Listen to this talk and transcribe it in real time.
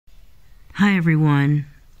Hi everyone.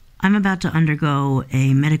 I'm about to undergo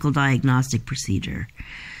a medical diagnostic procedure.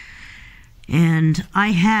 And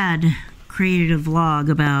I had created a vlog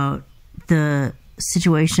about the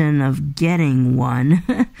situation of getting one.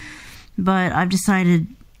 But I've decided,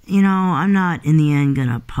 I'm not in the end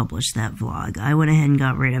gonna publish that vlog. I went ahead and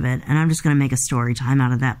got rid of it, and I'm just gonna make a story time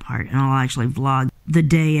out of that part, and I'll actually vlog the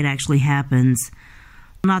day it actually happens.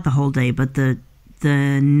 Not the whole day, but the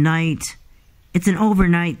night. It's an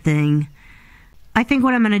overnight thing. I think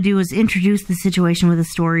what I'm going to do is introduce the situation with a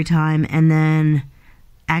story time and then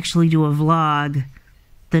actually do a vlog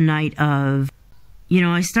the night of.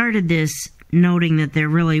 I started this noting that there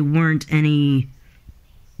really weren't any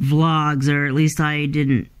vlogs, or at least I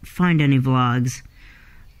didn't find any vlogs,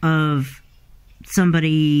 of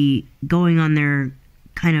somebody going on their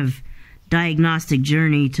kind of diagnostic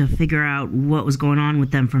journey to figure out what was going on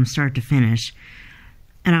with them from start to finish.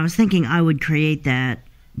 And I was thinking I would create that,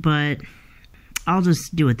 but I'll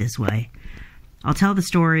just do it this way. I'll tell the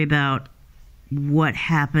story about what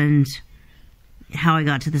happened, how I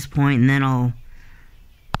got to this point, and then I'll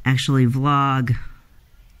actually vlog,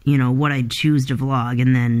 what I choose to vlog.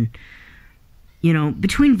 And then,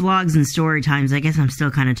 between vlogs and story times, I guess I'm still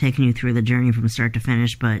kind of taking you through the journey from start to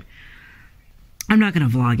finish, but I'm not going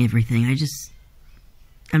to vlog everything.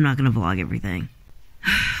 I'm not going to vlog everything.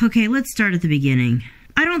 Okay, let's start at the beginning.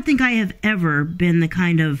 I don't think I have ever been the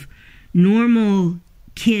kind of normal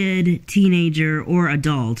kid, teenager, or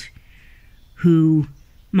adult who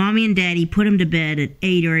mommy and daddy put him to bed at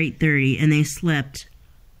 8 or 8:30 and they slept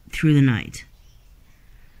through the night.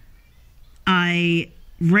 I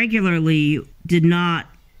regularly did not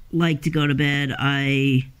like to go to bed.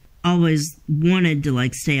 I always wanted to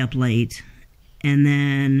stay up late. And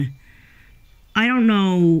then I don't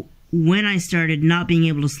know when I started not being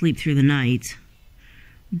able to sleep through the night,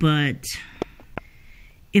 but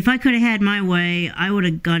if I could have had my way, I would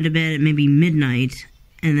have gone to bed at maybe midnight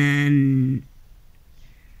and then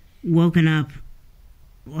woken up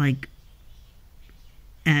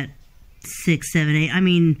at 6, 7, 8. I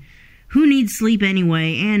mean, who needs sleep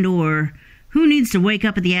anyway, and or who needs to wake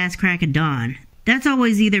up at the ass crack of dawn? That's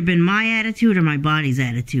always either been my attitude or my body's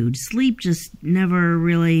attitude. Sleep just never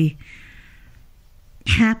really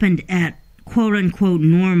happened at quote-unquote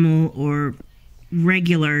normal or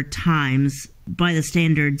regular times by the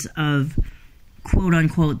standards of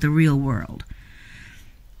quote-unquote the real world.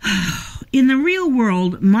 In the real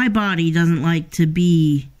world, my body doesn't like to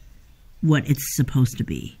be what it's supposed to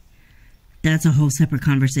be. That's a whole separate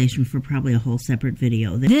conversation for probably a whole separate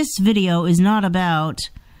video. This video is not about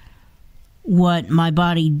what my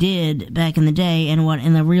body did back in the day and what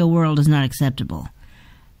in the real world is not acceptable.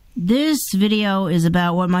 This video is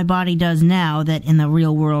about what my body does now that in the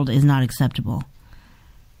real world is not acceptable.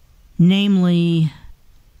 Namely,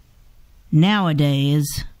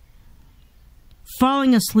 nowadays,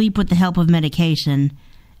 falling asleep with the help of medication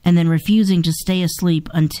and then refusing to stay asleep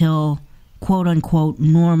until quote-unquote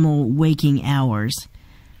normal waking hours.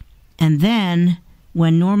 And then,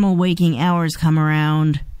 when normal waking hours come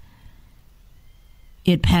around,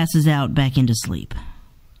 it passes out back into sleep.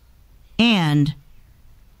 And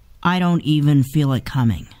I don't even feel it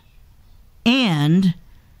coming. And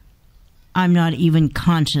I'm not even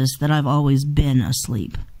conscious that I've always been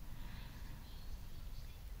asleep.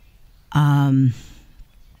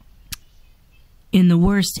 In the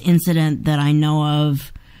worst incident that I know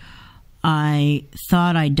of, I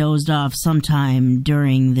thought I dozed off sometime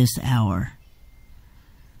during this hour.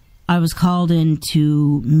 I was called in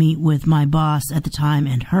to meet with my boss at the time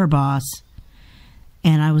and her boss,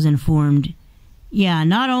 and I was informed, yeah,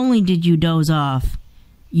 not only did you doze off,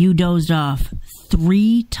 you dozed off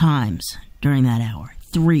 3 times during that hour.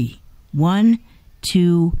 3. 1,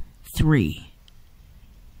 2, 3.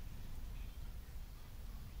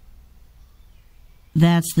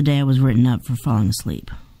 That's the day I was written up for falling asleep.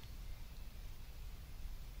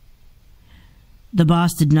 The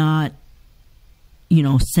boss did not,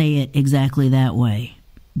 say it exactly that way.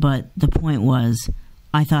 But the point was,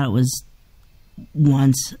 I thought it was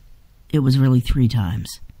once. It was really 3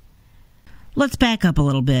 times. Let's back up a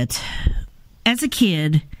little bit. As a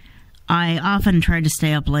kid, I often tried to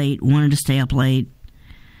stay up late, wanted to stay up late.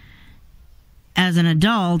 As an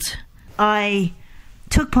adult, I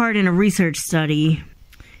took part in a research study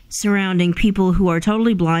surrounding people who are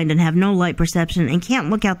totally blind and have no light perception and can't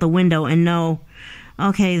look out the window and know,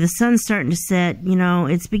 okay, the sun's starting to set,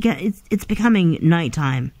 it's becoming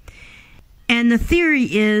nighttime. And the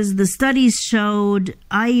theory is, the studies showed,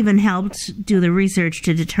 I even helped do the research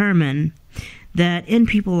to determine that in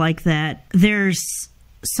people like that, there's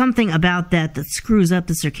something about that screws up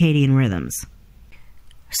the circadian rhythms.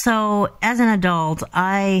 So, as an adult,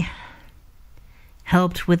 I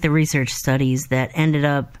helped with the research studies that ended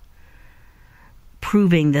up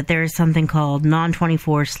proving that there is something called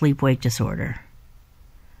non-24 sleep-wake disorder.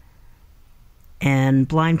 And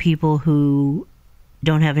blind people who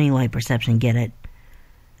don't have any light perception get it.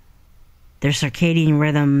 Their circadian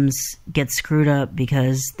rhythms get screwed up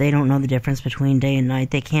because they don't know the difference between day and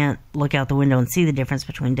night. They can't look out the window and see the difference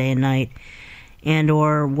between day and night, and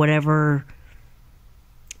or whatever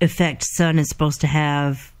effect sun is supposed to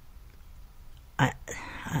have.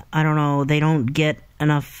 I don't know. They don't get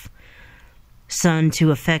enough sun to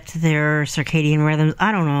affect their circadian rhythms.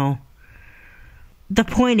 I don't know. The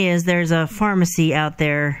point is, there's a pharmacy out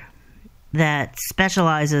there that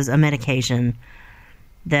specializes a medication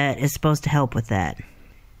that is supposed to help with that.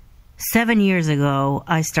 7 years ago,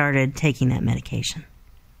 I started taking that medication.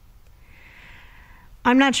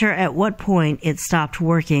 I'm not sure at what point it stopped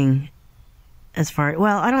working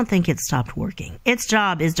well, I don't think it stopped working. Its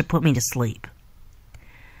job is to put me to sleep.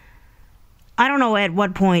 I don't know at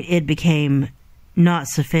what point it became not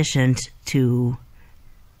sufficient to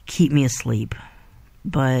keep me asleep,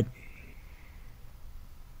 but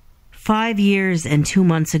 5 years and 2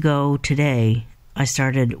 months ago today, I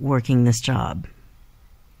started working this job.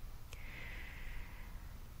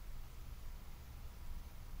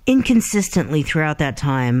 Inconsistently throughout that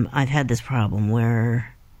time, I've had this problem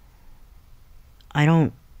where I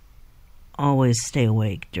don't always stay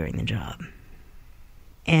awake during the job.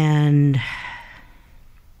 And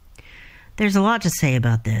there's a lot to say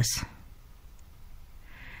about this.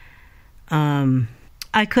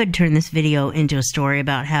 I could turn this video into a story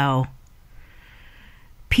about how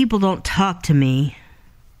people don't talk to me.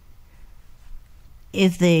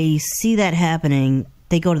 If they see that happening,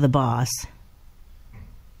 they go to the boss.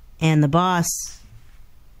 And the boss,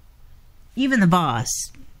 even the boss,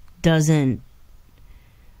 doesn't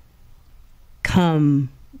come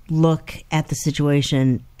look at the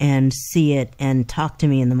situation and see it and talk to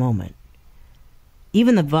me in the moment.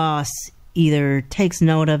 Even the boss either takes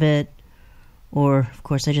note of it, or, of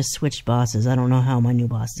course, I just switched bosses. I don't know how my new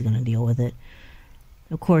boss is going to deal with it.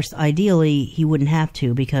 Of course, ideally, he wouldn't have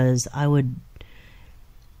to, because I would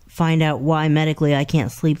find out why medically I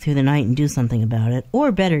can't sleep through the night and do something about it.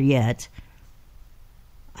 Or better yet,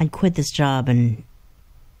 I'd quit this job and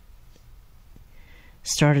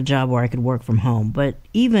start a job where I could work from home. But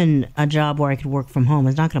even a job where I could work from home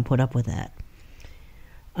is not going to put up with that.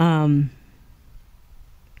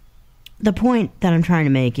 The point that I'm trying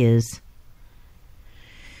to make is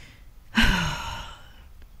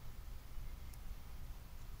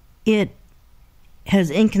it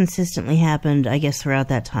has inconsistently happened, I guess, throughout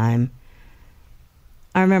that time.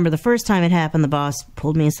 I remember the first time it happened, the boss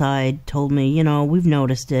pulled me aside, told me, you know, we've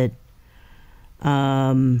noticed it.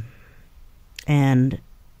 And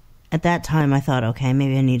at that time I thought, okay,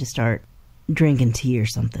 maybe I need to start drinking tea or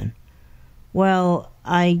something. Well,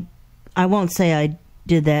 I won't say I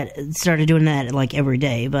did that, started doing that like every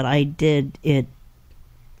day, but I did it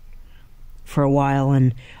for a while,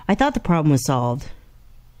 and I thought the problem was solved.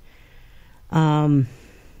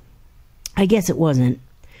 I guess it wasn't.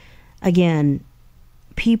 Again,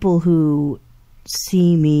 people who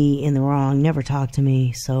see me in the wrong never talk to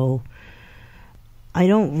me, so I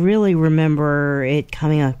don't really remember it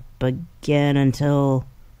coming up again until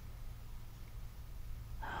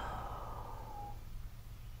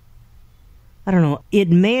I don't know. It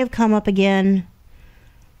may have come up again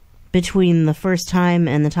between the first time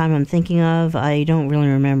and the time I'm thinking of. I don't really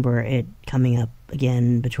remember it coming up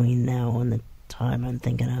again between now and the time I'm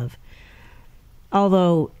thinking of.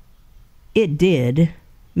 Although it did,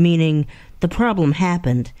 meaning the problem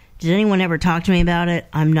happened. Did anyone ever talk to me about it?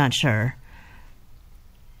 I'm not sure.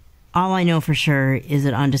 All I know for sure is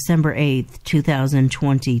that on December 8th,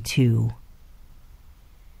 2022,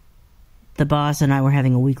 the boss and I were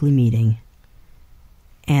having a weekly meeting,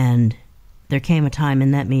 and there came a time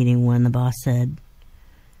in that meeting when the boss said,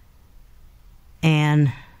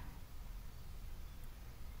 "Anne,"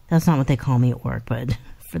 that's not what they call me at work, but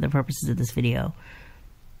for the purposes of this video,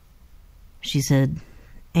 she said,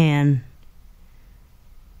 "Anne,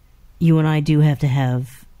 you and I do have to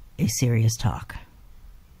have a serious talk.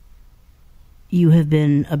 You have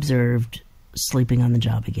been observed sleeping on the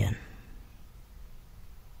job again.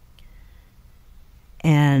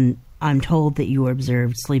 And I'm told that you were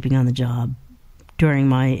observed sleeping on the job during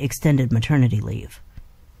my extended maternity leave."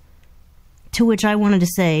 To which I wanted to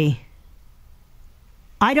say,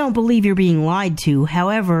 I don't believe you're being lied to.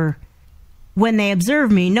 However, when they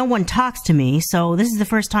observe me, no one talks to me, so this is the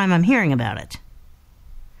first time I'm hearing about it.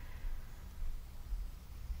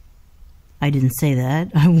 I didn't say that.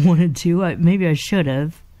 I wanted to. Maybe I should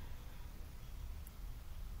have.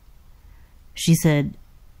 She said,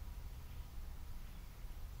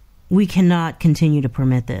 "We cannot continue to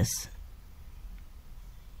permit this.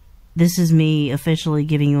 This is me officially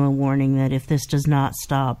giving you a warning that if this does not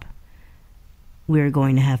stop, we're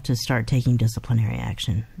going to have to start taking disciplinary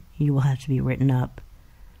action. You will have to be written up.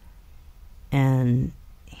 And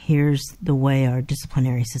here's the way our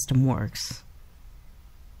disciplinary system works.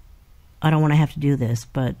 I don't want to have to do this,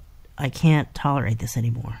 but I can't tolerate this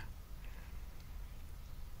anymore."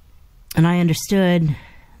 And I understood,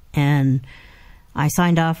 and I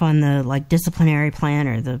signed off on the disciplinary plan,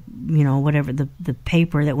 or the whatever, the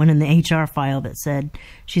paper that went in the HR file that said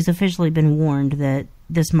she's officially been warned that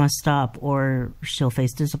this must stop or she'll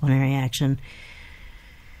face disciplinary action.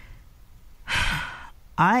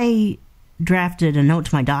 I drafted a note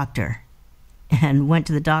to my doctor and went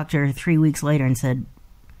to the doctor 3 weeks later and said,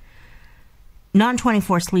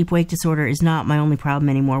 "Non-24 sleep-wake disorder is not my only problem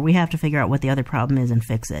anymore. We have to figure out what the other problem is and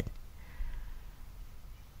fix it."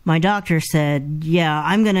 My doctor said, "Yeah,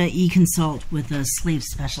 I'm going to e-consult with a sleep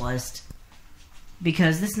specialist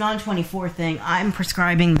because this non-24 thing, I'm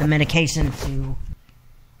prescribing the medication to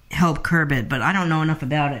help curb it, but I don't know enough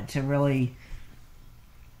about it to really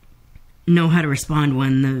know how to respond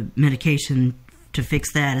when the medication to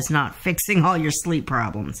fix that is not fixing all your sleep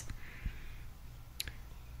problems."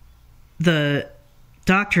 The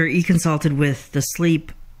doctor e-consulted with the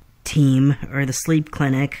sleep team, or the sleep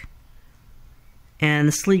clinic. And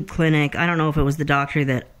the sleep clinic, I don't know if it was the doctor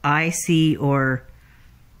that I see, or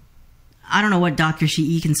I don't know what doctor she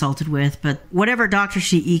e-consulted with, but whatever doctor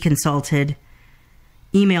she e-consulted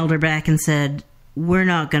emailed her back and said, "We're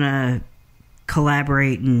not going to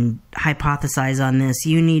collaborate and hypothesize on this.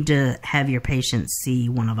 You need to have your patient see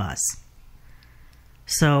one of us."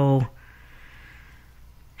 So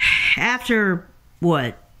after,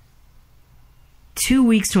 2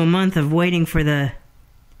 weeks to a month of waiting for the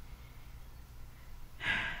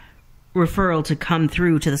referral to come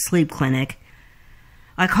through to the sleep clinic,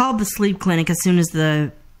 I called the sleep clinic as soon as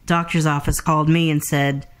the doctor's office called me and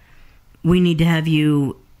said, "We need to have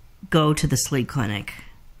you go to the sleep clinic."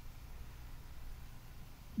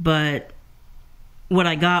 But what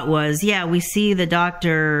I got was, "Yeah, we see the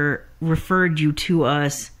doctor referred you to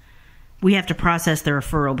us. We have to process the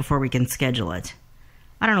referral before we can schedule it."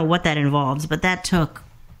 I don't know what that involves, but that took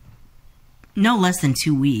no less than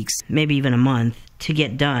 2 weeks, maybe even a month, to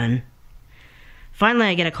get done. Finally,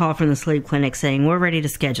 I get a call from the sleep clinic saying, "We're ready to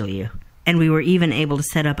schedule you." And we were even able to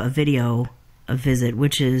set up a visit,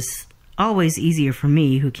 which is always easier for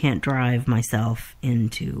me, who can't drive myself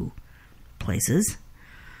into places.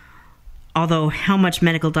 Although, how much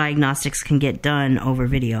medical diagnostics can get done over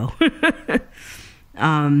video.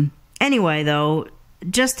 Anyway, though,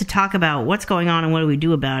 just to talk about what's going on and what do we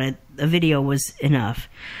do about it, a video was enough.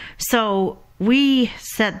 So we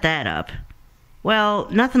set that up. Well,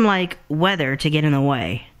 nothing like weather to get in the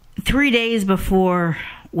way. 3 days before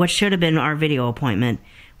what should have been our video appointment,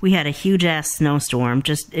 we had a huge-ass snowstorm.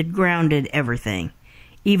 It grounded everything.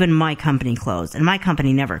 Even my company closed, and my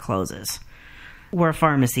company never closes. We're a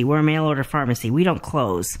pharmacy. We're a mail-order pharmacy. We don't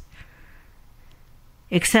close.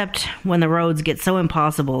 Except when the roads get so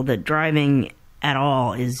impossible that driving at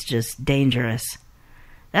all is just dangerous.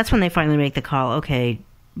 That's when they finally make the call, "Okay,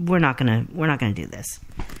 we're not gonna do this."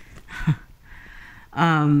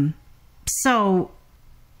 So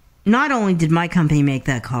not only did my company make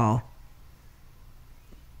that call,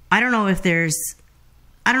 I don't know if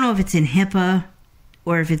it's in HIPAA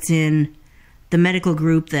or if it's in the medical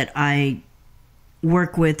group that I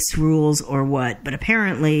work with's rules or what, but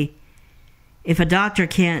apparently if a doctor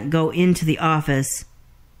can't go into the office,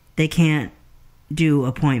 they can't do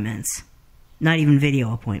appointments, not even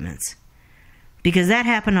video appointments. Because that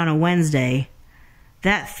happened on a Wednesday.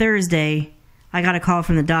 That Thursday, I got a call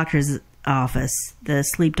from the doctor's office, the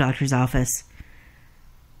sleep doctor's office.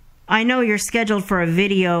 "I know you're scheduled for a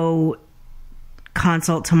video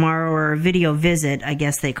consult tomorrow, or a video visit," I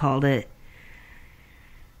guess they called it.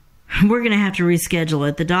 "We're going to have to reschedule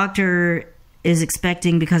it. The doctor is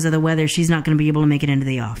expecting, because of the weather, she's not going to be able to make it into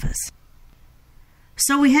the office."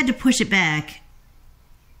 So we had to push it back.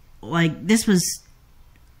 This was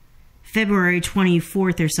February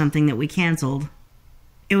 24th or something that we canceled.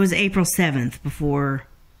 It was April 7th before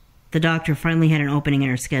the doctor finally had an opening in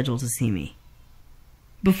her schedule to see me.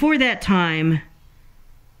 Before that time,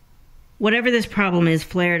 whatever this problem is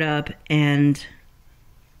flared up, and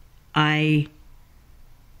I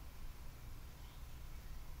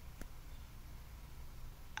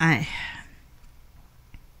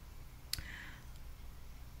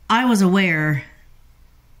was aware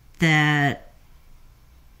that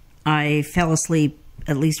I fell asleep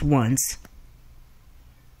at least once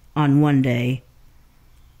on one day.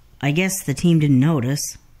 I guess the team didn't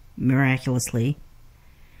notice, miraculously.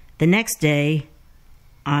 The next day,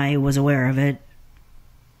 I was aware of it.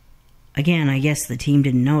 Again, I guess the team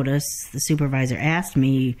didn't notice. The supervisor asked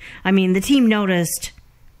me. I mean, the team noticed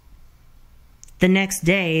the next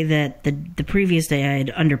day that the previous day I had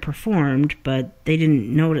underperformed, but they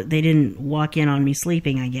didn't notice. They didn't walk in on me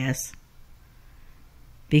sleeping, I guess,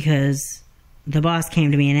 because the boss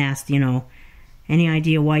came to me and asked, any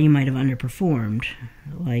idea why you might have underperformed?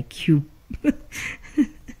 Like, you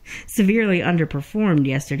severely underperformed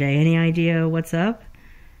yesterday. Any idea what's up?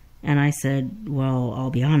 And I said, well, I'll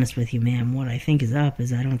be honest with you, ma'am. What I think is up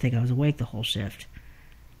is I don't think I was awake the whole shift.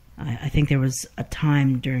 I think there was a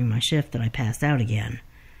time during my shift that I passed out again.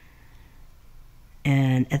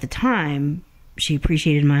 And at the time, she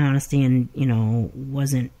appreciated my honesty and, I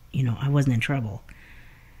wasn't in trouble.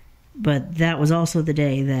 But that was also the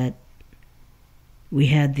day that we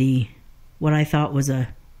had what I thought was a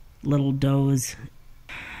little doze,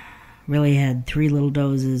 really had 3 little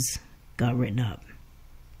dozes, got written up.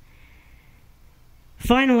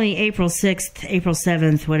 Finally, April 6th, April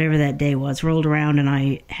 7th, whatever that day was, rolled around and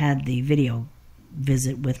I had the video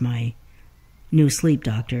visit with my new sleep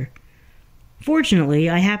doctor. Fortunately,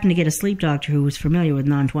 I happened to get a sleep doctor who was familiar with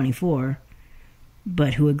non-24,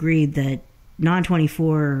 but who agreed that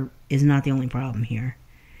non-24 is not the only problem here.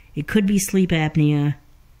 It could be sleep apnea.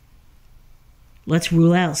 Let's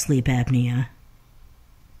rule out sleep apnea.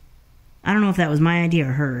 I don't know if that was my idea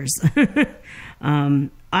or hers. I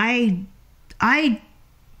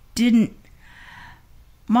didn't...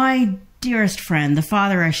 My dearest friend, the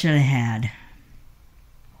father I should have had,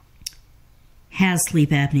 has sleep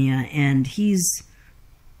apnea, and he's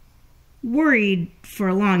worried for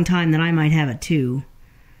a long time that I might have it too.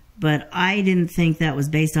 But I didn't think that was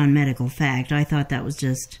based on medical fact. I thought that was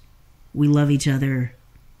just, we love each other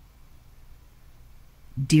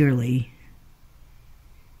dearly.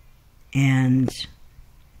 And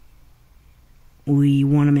we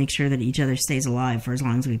want to make sure that each other stays alive for as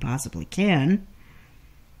long as we possibly can.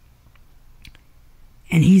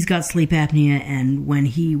 And he's got sleep apnea, and when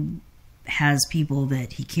he has people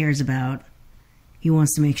that he cares about, he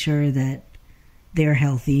wants to make sure that they're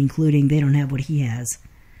healthy, including they don't have what he has.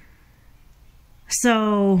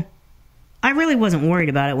 So I really wasn't worried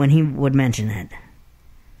about it when he would mention it.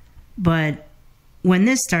 But when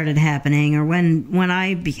this started happening, or when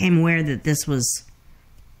I became aware that this was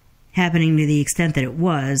happening to the extent that it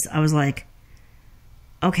was, I was like,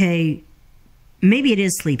 okay, maybe it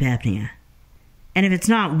is sleep apnea. And if it's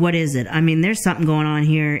not, what is it? I mean, there's something going on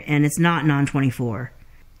here, and it's not non-24.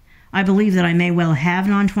 I believe that I may well have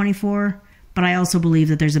non-24, but I also believe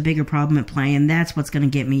that there's a bigger problem at play, and that's what's going to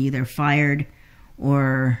get me either fired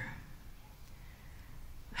or...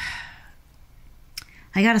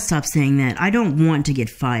 I gotta stop saying that. I don't want to get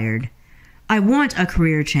fired. I want a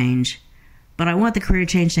career change, but I want the career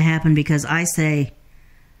change to happen because I say,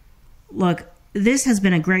 look, this has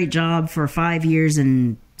been a great job for 5 years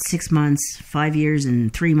and 6 months, 5 years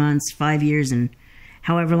and 3 months, 5 years and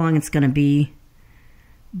however long it's going to be.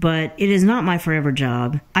 But it is not my forever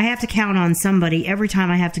job. I have to count on somebody every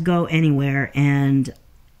time I have to go anywhere, and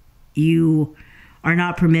you are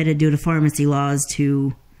not permitted due to pharmacy laws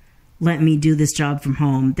to let me do this job from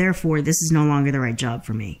home. Therefore, this is no longer the right job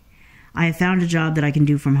for me. I have found a job that I can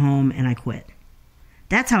do from home, and I quit.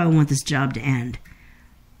 That's how I want this job to end.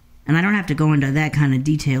 And I don't have to go into that kind of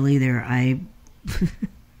detail either. I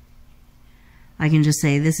can just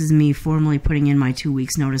say, this is me formally putting in my 2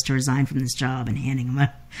 weeks notice to resign from this job and handing them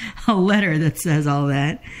a letter that says all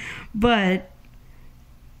that. But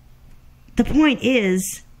the point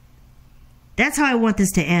is, that's how I want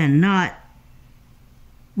this to end, not,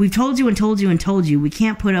 we've told you and told you and told you, we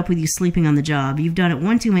can't put up with you sleeping on the job. You've done it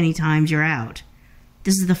one too many times, you're out.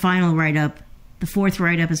 This is the final write-up. The 4th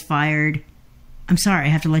write-up is fired. I'm sorry, I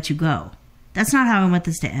have to let you go. That's not how I want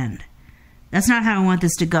this to end. That's not how I want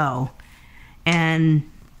this to go. And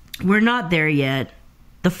we're not there yet.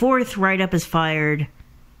 The 4th write-up is fired.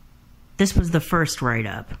 This was the 1st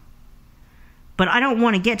write-up. But I don't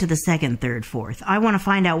want to get to the 2nd, 3rd, 4th. I want to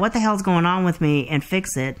find out what the hell's going on with me and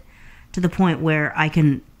fix it to the point where I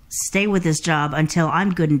can stay with this job until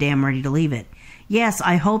I'm good and damn ready to leave it. Yes,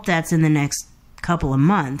 I hope that's in the next couple of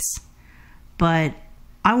months, but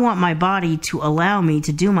I want my body to allow me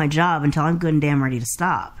to do my job until I'm good and damn ready to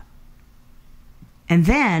stop. And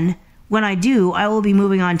then, when I do, I will be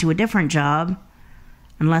moving on to a different job,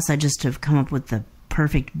 unless I just have come up with the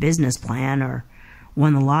perfect business plan or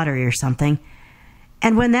won the lottery or something.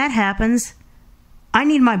 And when that happens, I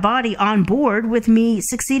need my body on board with me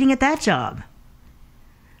succeeding at that job.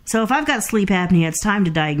 So if I've got sleep apnea, it's time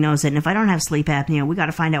to diagnose it. And if I don't have sleep apnea, we got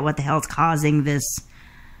to find out what the hell's causing this.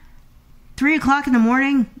 3 o'clock in the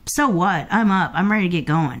morning, so what? I'm up. I'm ready to get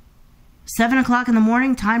going. 7 o'clock in the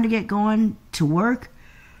morning, time to get going to work.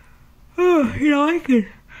 Oh, I could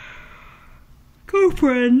go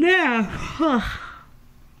for a nap.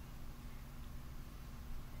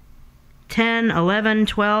 10, 11,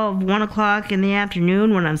 12, 1 o'clock in the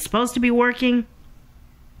afternoon when I'm supposed to be working.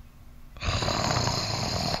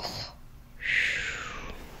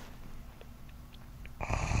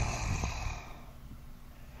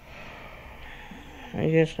 I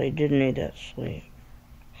guess I did need that sleep.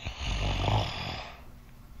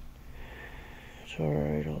 It's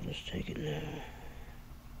alright, I'll just take it now.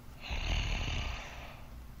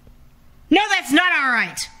 No, that's not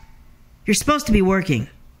alright! You're supposed to be working.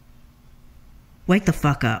 Wake the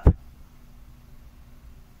fuck up.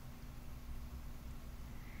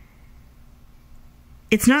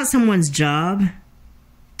 It's not someone's job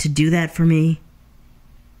to do that for me,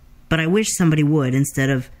 but I wish somebody would, instead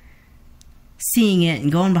of seeing it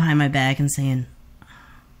and going behind my back and saying, oh,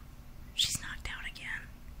 she's knocked out again.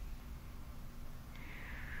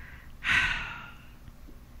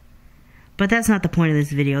 But that's not the point of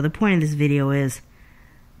this video. The point of this video is,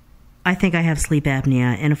 I think I have sleep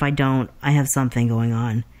apnea, and if I don't, I have something going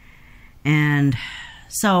on. And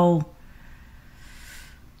so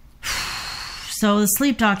the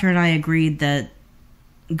sleep doctor and I agreed that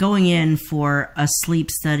going in for a sleep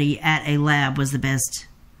study at a lab was the best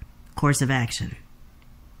course of action.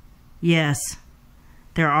 Yes,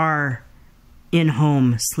 there are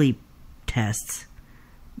in-home sleep tests,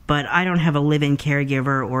 but I don't have a live-in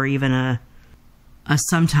caregiver or even a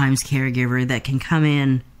sometimes caregiver that can come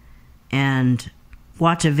in and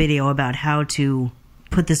watch a video about how to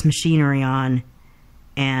put this machinery on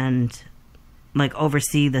and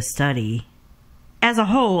oversee the study. As a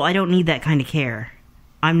whole, I don't need that kind of care.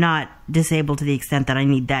 I'm not disabled to the extent that I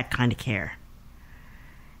need that kind of care.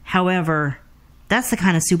 However, that's the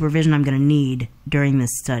kind of supervision I'm going to need during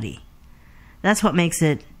this study. That's what makes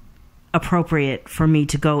it appropriate for me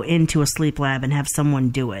to go into a sleep lab and have someone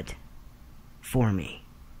do it for me.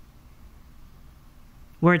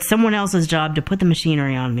 Where it's someone else's job to put the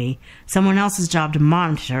machinery on me, someone else's job to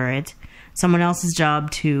monitor it, someone else's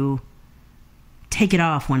job to take it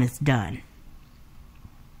off when it's done.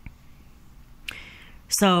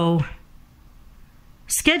 So,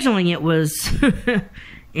 scheduling it was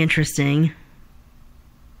interesting.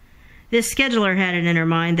 This scheduler had it in her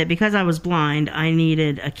mind that because I was blind, I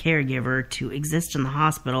needed a caregiver to exist in the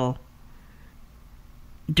hospital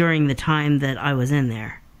during the time that I was in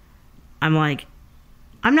there. I'm like,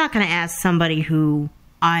 I'm not going to ask somebody who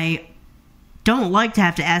I don't like to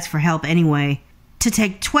have to ask for help anyway to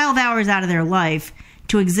take 12 hours out of their life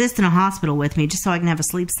to exist in a hospital with me just so I can have a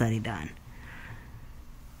sleep study done.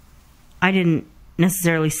 I didn't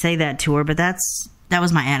necessarily say that to her, but that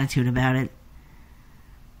was my attitude about it.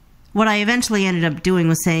 What I eventually ended up doing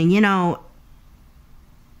was saying,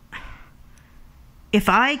 if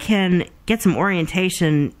I can get some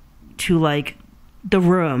orientation to the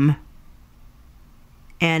room,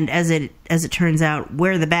 and as it turns out,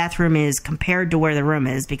 where the bathroom is compared to where the room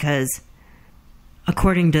is, because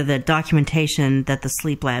according to the documentation that the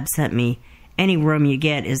sleep lab sent me, any room you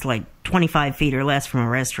get is 25 feet or less from a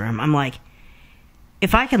restroom. I'm like,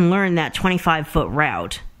 if I can learn that 25-foot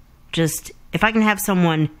route, just if I can have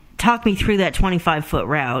someone talk me through that 25-foot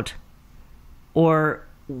route or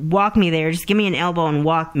walk me there, just give me an elbow and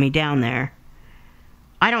walk me down there.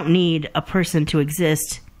 I don't need a person to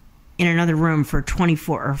exist in another room for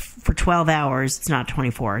 12 hours. It's not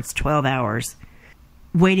 24, it's 12 hours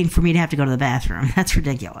waiting for me to have to go to the bathroom. That's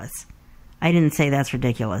ridiculous. I didn't say that's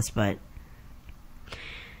ridiculous, but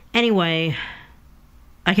anyway,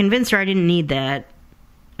 I convinced her I didn't need that,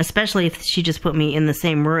 especially if she just put me in the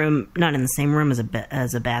same room, not in the same room as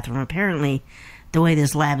a bathroom. Apparently, the way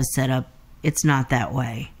this lab is set up, it's not that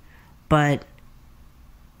way. But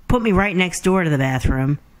put me right next door to the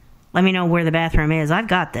bathroom. Let me know where the bathroom is. I've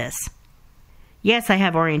got this. Yes, I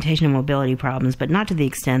have orientation and mobility problems, but not to the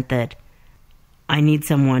extent that I need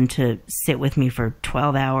someone to sit with me for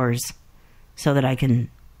 12 hours so that I can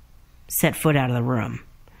set foot out of the room.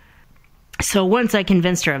 So once I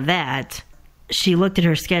convinced her of that, she looked at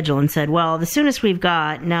her schedule and said, well, the soonest we've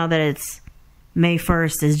got, now that it's May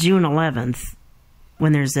 1st, is June 11th,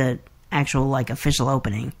 when there's an actual, official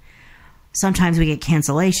opening. Sometimes we get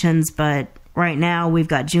cancellations, but right now we've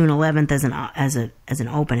got June 11th as an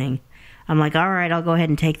opening. I'm like, all right, I'll go ahead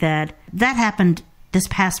and take that. That happened this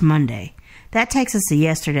past Monday. That takes us to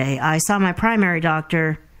yesterday. I saw my primary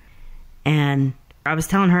doctor, and I was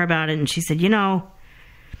telling her about it, and she said, you know,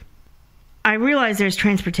 I realize there's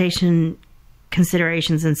transportation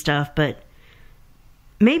considerations and stuff, but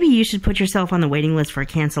maybe you should put yourself on the waiting list for a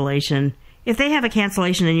cancellation. If they have a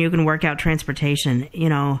cancellation and you can work out transportation, you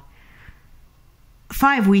know,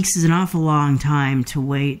 5 weeks is an awful long time to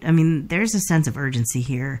wait. I mean, there's a sense of urgency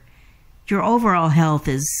here. Your overall health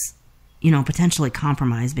is, you know, potentially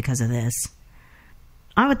compromised because of this.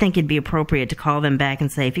 I would think it'd be appropriate to call them back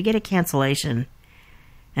and say, if you get a cancellation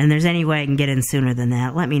and there's any way I can get in sooner than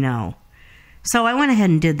that, let me know. So I went ahead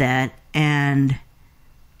and did that, and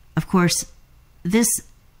of course, this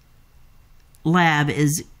lab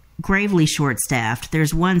is gravely short-staffed.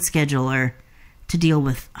 There's one scheduler to deal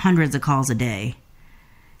with hundreds of calls a day,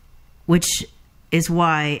 which is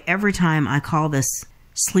why every time I call this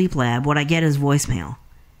sleep lab, what I get is voicemail.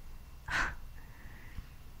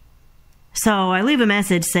 So I leave a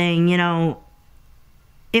message saying, you know,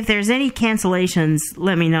 if there's any cancellations,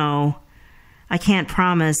 let me know. I can't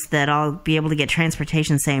promise that I'll be able to get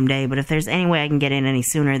transportation same day, but if there's any way I can get in any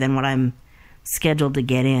sooner than what I'm scheduled to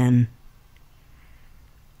get in,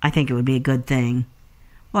 I think it would be a good thing.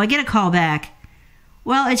 Well, I get a call back.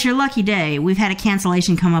 Well, it's your lucky day. We've had a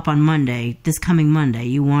cancellation come up on Monday, this coming Monday.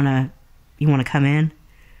 You wanna come in?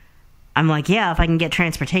 I'm like, yeah, if I can get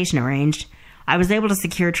transportation arranged. I was able to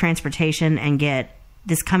secure transportation and get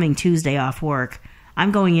this coming Tuesday off work.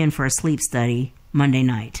 I'm going in for a sleep study Monday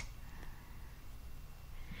night.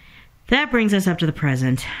 That brings us up to the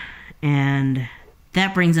present, and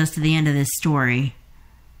that brings us to the end of this story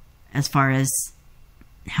as far as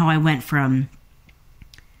how I went from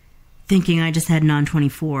thinking I just had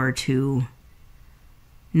non-24 to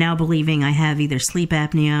now believing I have either sleep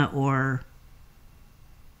apnea or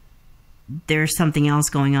there's something else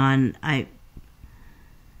going on.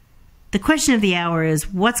 The question of the hour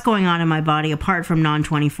is, what's going on in my body apart from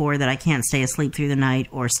non-24 that I can't stay asleep through the night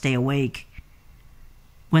or stay awake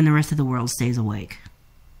when the rest of the world stays awake?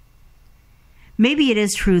 Maybe it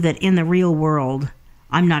is true that in the real world,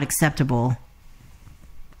 I'm not acceptable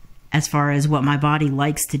as far as what my body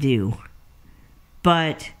likes to do.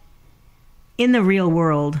 But in the real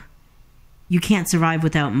world, you can't survive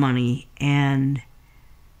without money, and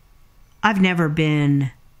I've never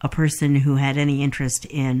been a person who had any interest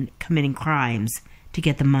in committing crimes to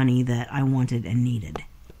get the money that I wanted and needed.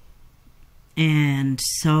 And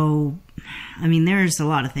so, I mean, there's a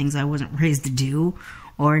lot of things I wasn't raised to do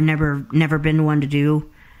or never been one to do.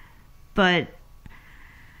 But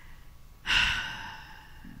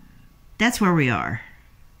that's where we are.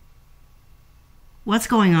 What's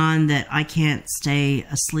going on that I can't stay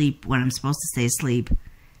asleep when I'm supposed to stay asleep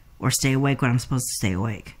or stay awake when I'm supposed to stay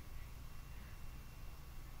awake?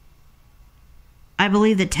 I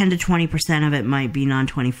believe that 10 to 20% of it might be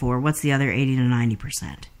non-24. What's the other 80 to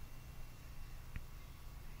 90%?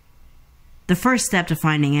 The first step to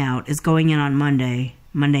finding out is going in on Monday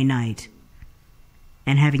night,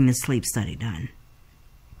 and having this sleep study done.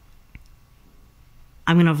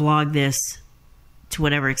 I'm going to vlog this to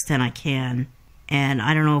whatever extent I can, and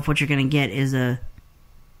I don't know if what you're going to get is a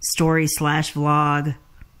story/vlog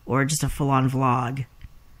or just a full-on vlog,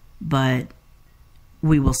 but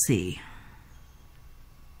we will see.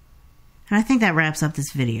 And I think that wraps up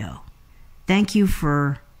this video. Thank you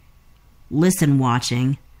for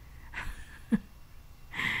watching.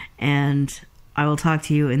 And I will talk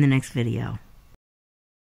to you in the next video.